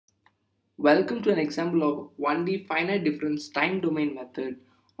Welcome to an example of 1D finite difference time domain method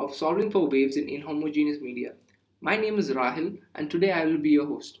of solving for waves in inhomogeneous media. My name is Rahil and today I will be your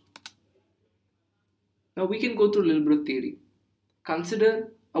host. Now we can go through a little bit of theory.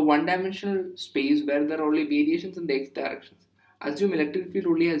 Consider a one-dimensional space where there are only variations in the x directions. Assume electric field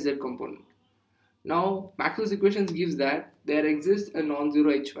only has z component. Now Maxwell's equations gives that there exists a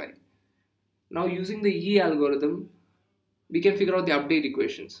non-zero Hy. Now using the E algorithm, we can figure out the update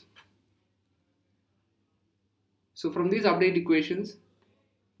equations. So from these update equations,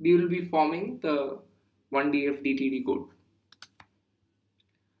 we will be forming the 1D Fdtd code.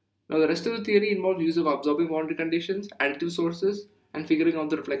 Now the rest of the theory involves use of absorbing boundary conditions, additive sources, and figuring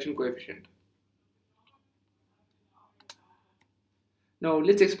out the reflection coefficient. Now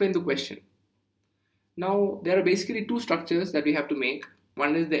let's explain the question. Now there are basically two structures that we have to make.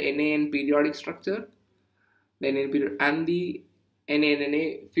 One is the NaN periodic structure, and the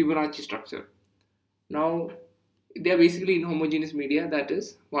NaNA Fibonacci structure. Now they are basically in homogeneous media, that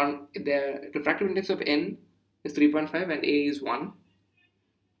is, the refractive index of N is 3.5 and A is 1,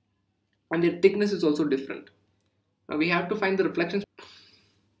 and their thickness is also different. Now we have to find the reflections.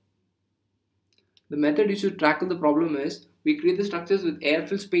 The method used to tackle the problem is we create the structures with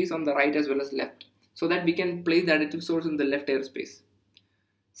air-filled space on the right as well as left, so that we can place the additive source in the left airspace.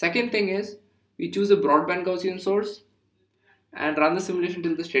 Second thing is we choose a broadband Gaussian source and run the simulation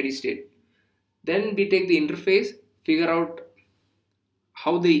till the steady state. Then we take the interface, figure out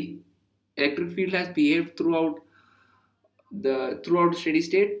how the electric field has behaved throughout steady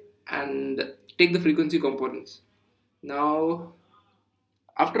state, and take the frequency components. Now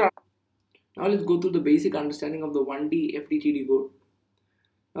let's go through the basic understanding of the 1D Fdtd code.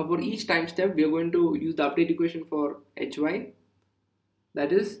 Now for each time step, we are going to use the update equation for Hy,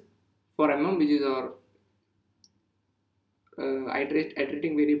 that is for mm, which is our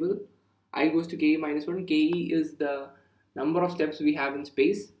iterating variable. I goes to ke minus 1. Ke is the number of steps we have in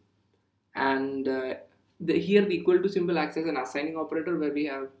space, and here the equal to symbol acts as an assigning operator where we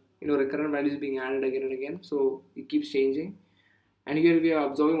have recurrent values being added again and again, so it keeps changing. And here we are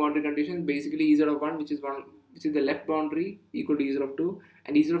observing boundary conditions, basically Ez of 1, which is the left boundary, equal to Ez of 2,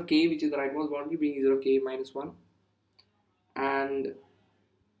 and Ez of k, which is the rightmost boundary, being Ez of k minus 1. And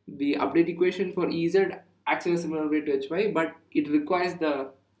the update equation for Ez acts in a similar way to Hy, but it requires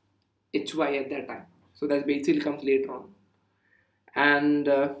the Hy at that time, so that basically comes later on. And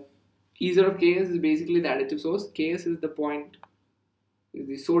Ez of ks is basically the additive source. Ks is the point, is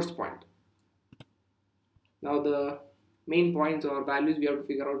the source point. Now the main points or values we have to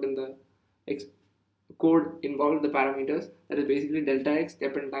figure out in the code involve the parameters, that is basically delta x,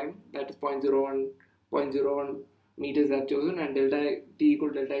 step and time, that is 0.01 meters that chosen, and delta t equal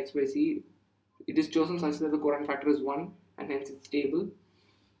to delta x by c. It is chosen such that the covariant factor is 1 and hence it's stable.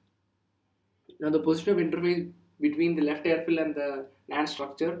 Now the position of interface between the left airfill and the NAND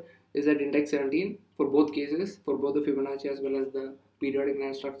structure is at index 17 for both cases, for both the Fibonacci as well as the periodic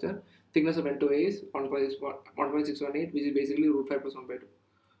NAND structure. Thickness of N2A is 1.618, which is basically root 5 plus 1 by 2.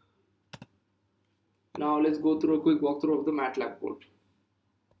 Now let's go through a quick walkthrough of the MATLAB code.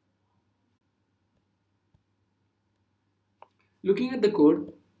 Looking at the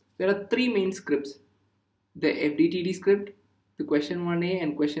code, there are three main scripts: the Fdtd script, the question 1a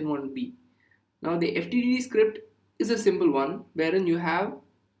and question 1b. Now the Fdtd script is a simple one wherein you have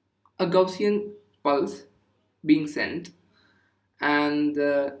a Gaussian pulse being sent, and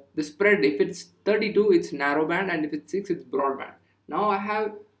the spread, if it's 32 it's narrowband, and if it's 6 it's broadband. Now I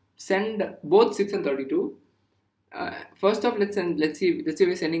have send both 6 and 32. First off, let's say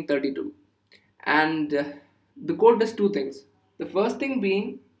we're sending 32, and the code does two things. The first thing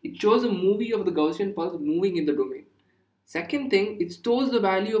being, it shows a movie of the Gaussian pulse moving in the domain. Second thing, it stores the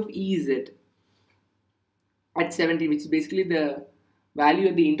value of Ez at 70, which is basically the value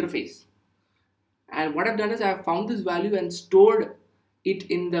at the interface. And what I've done is I've found this value and stored it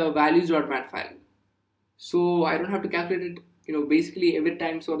in the values.mat file, so I don't have to calculate it basically every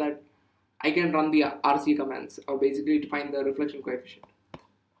time, so that I can run the RC commands, or basically to find the reflection coefficient.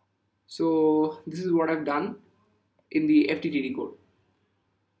 So this is what I've done in the Fdtd code.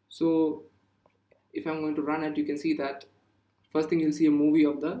 So if I'm going to run it, you can see that first thing you'll see a movie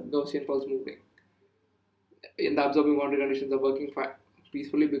of the Gaussian pulse moving. In the absorbing boundary conditions are working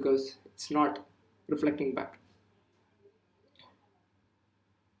peacefully because it's not reflecting back.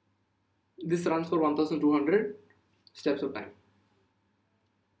 This runs for 1200 steps of time.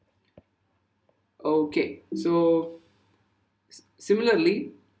 Okay, so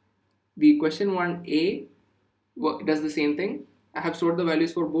similarly, the question 1a does the same thing. I have stored the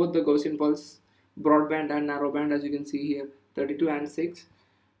values for both the Gaussian pulse broadband and narrowband, as you can see here, 32 and 6.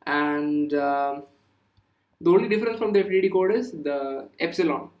 And the only difference from the FDTD code is the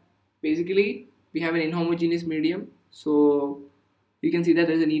epsilon. Basically, we have an inhomogeneous medium, so you can see that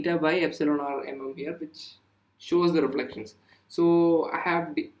there is an eta by epsilon or mm here, which shows the reflections. So I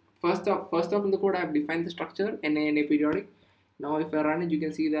have first off in the code I have defined the structure NA periodic. Now if I run it, you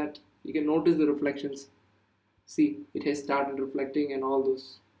can see that you can notice the reflections. See, it has started reflecting and all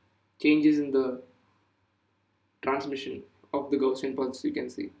those changes in the transmission of the Gaussian pulse you can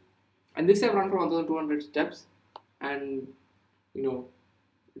see. And this I've run for 1200 steps and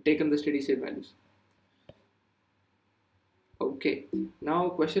taken the steady state values. Okay, now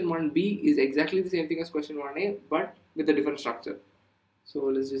question 1b is exactly the same thing as question 1a but with a different structure. So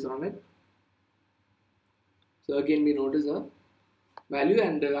let's just run it. So again we notice a value,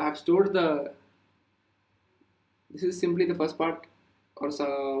 and I have stored this is simply the first part or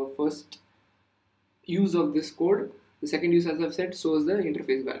first use of this code. The second use, as I've said, shows the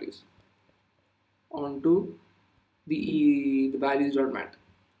interface values onto the values.mat.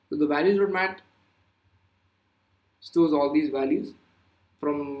 So the values.mat stores all these values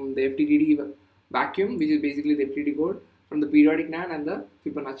from the Fdtd vacuum, which is basically the Fdtd code, from the periodic NAN and the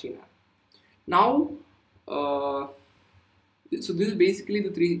Fibonacci NAN. Now, so this is basically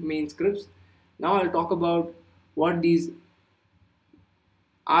the three main scripts. Now I'll talk about what these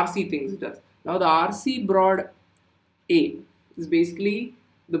RC things does. Now the RC broad A is basically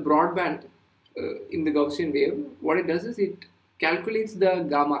the broadband in the Gaussian wave. What it does is it calculates the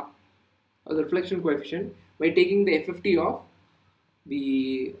gamma or the reflection coefficient by taking the FFT of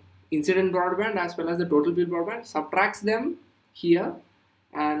the incident broadband as well as the total field broadband, subtracts them here,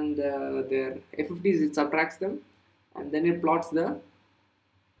 and their FFTs, it subtracts them, and then it plots the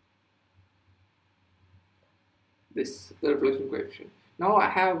reflection coefficient. Now I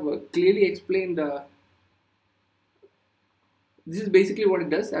have clearly explained this is basically what it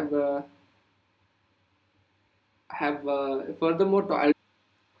does. I have furthermore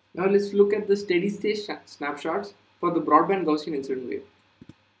now let's look at the steady state snapshots for the broadband Gaussian incident wave.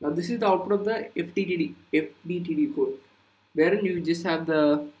 Now this is the output of the Fdtd code, wherein you just have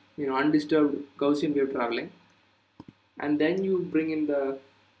the undisturbed Gaussian wave traveling, and then you bring in the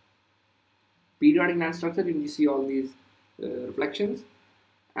periodic NAND structure and you see all these reflections,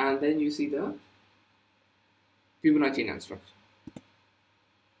 and then you see the Fibonacci NAND structure.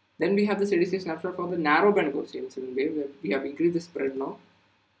 Then we have the steady state snapshot for the narrowband Gaussian incident wave, where we have increased the spread now.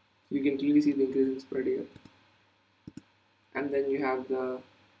 You can clearly see the increase in spread here. And then you have the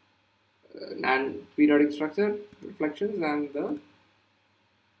NAND periodic structure, reflections, and the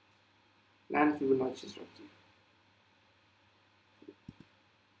NAND Fibonacci structure.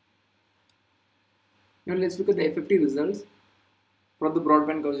 Now let's look at the FFT results for the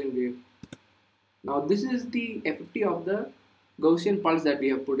broadband Gaussian wave. Now this is the FFT of the Gaussian pulse that we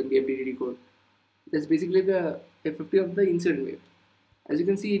have put in the Fdtd code. That's basically the FFT of the incident wave. As you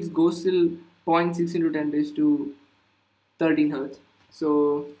can see, it goes till 0.6 into 10 raised to 13 Hertz.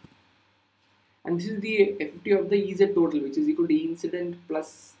 So, and this is the FFT of the EZ total, which is equal to E incident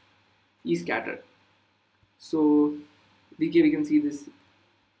plus E scattered. So, we can see this.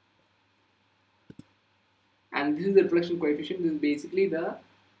 And this is the reflection coefficient. This is basically the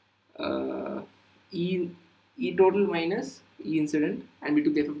E total minus E incident, and we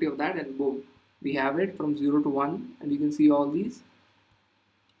took the FFT of that, and boom, we have it from 0 to 1, and you can see all these.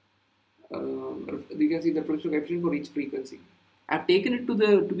 You can see the reflection coefficient for each frequency. I've taken it to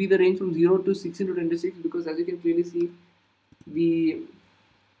be the range from 0 to 6 into 10 to 6 because, as you can clearly see,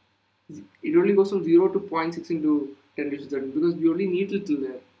 it only goes from 0 to 0.6 into 10 to 13 because we only need little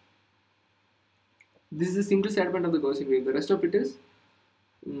there. This is a single segment of the Gaussian wave. The rest of it is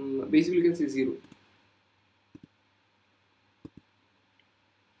basically you can say 0.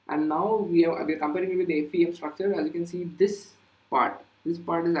 And now we are comparing it with the FEM structure. As you can see, this part is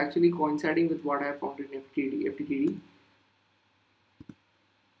actually coinciding with what I have found in Fdtd.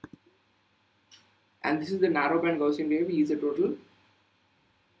 And this is the narrowband Gaussian wave, E is a total.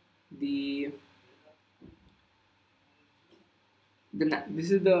 This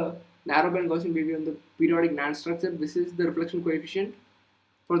is the narrowband Gaussian wave on the periodic NAND structure. This is the reflection coefficient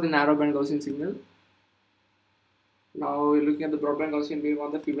for the narrowband Gaussian signal. Now we're looking at the broadband Gaussian wave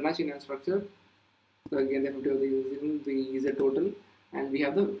on the Fibonacci NAND structure. So again, the FFT of the signal, the EZ total, and we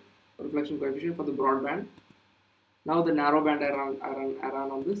have the reflection coefficient for the broadband. Now the narrowband I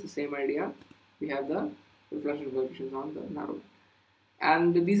run on this, the same idea. We have the reflection coefficients on the narrowband.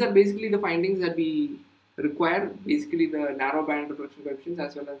 And these are basically the findings that we require, basically the narrowband reflection coefficients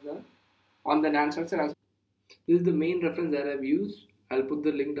as well as on the NAND structure. This is the main reference that I've used. I'll put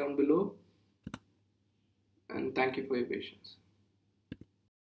the link down below. And thank you for your patience.